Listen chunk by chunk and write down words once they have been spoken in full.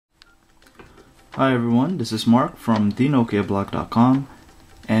Hi everyone, this is Mark from TheNokiaBlog.com,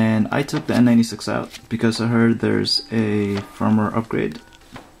 and I took the N96 out because I heard there's a firmware upgrade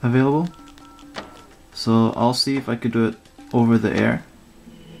available. So I'll see if I could do it over the air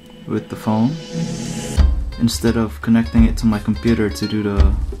with the phone instead of connecting it to my computer to do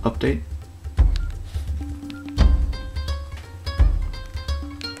the update.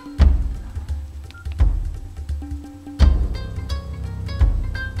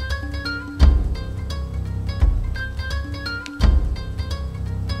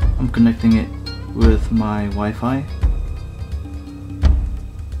 I'm connecting it with my Wi-Fi.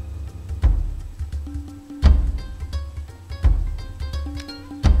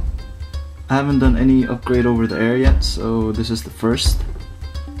 I haven't done any upgrade over the air yet, so this is the first.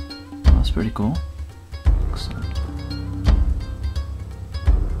 That's pretty cool. Excellent.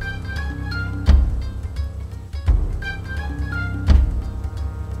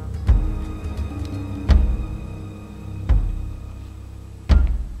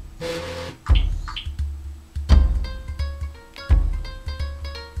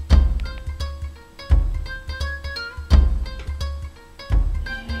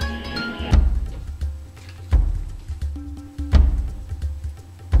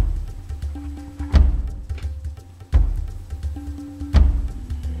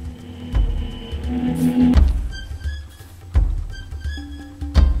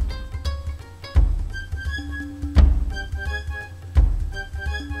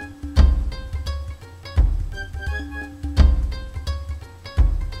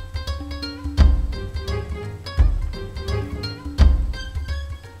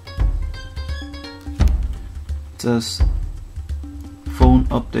 It says phone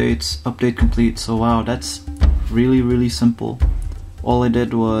updates, update complete. So wow, that's really simple. All I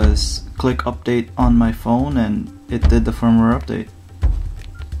did was click update on my phone and it did the firmware update.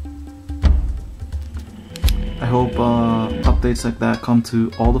 I hope updates like that come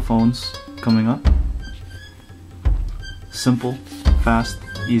to all the phones coming up. Simple, fast,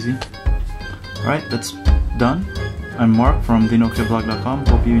 easy. Alright, that's done. I'm Mark from TheNokiaBlog.com.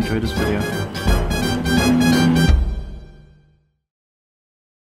 Hope you enjoyed this video.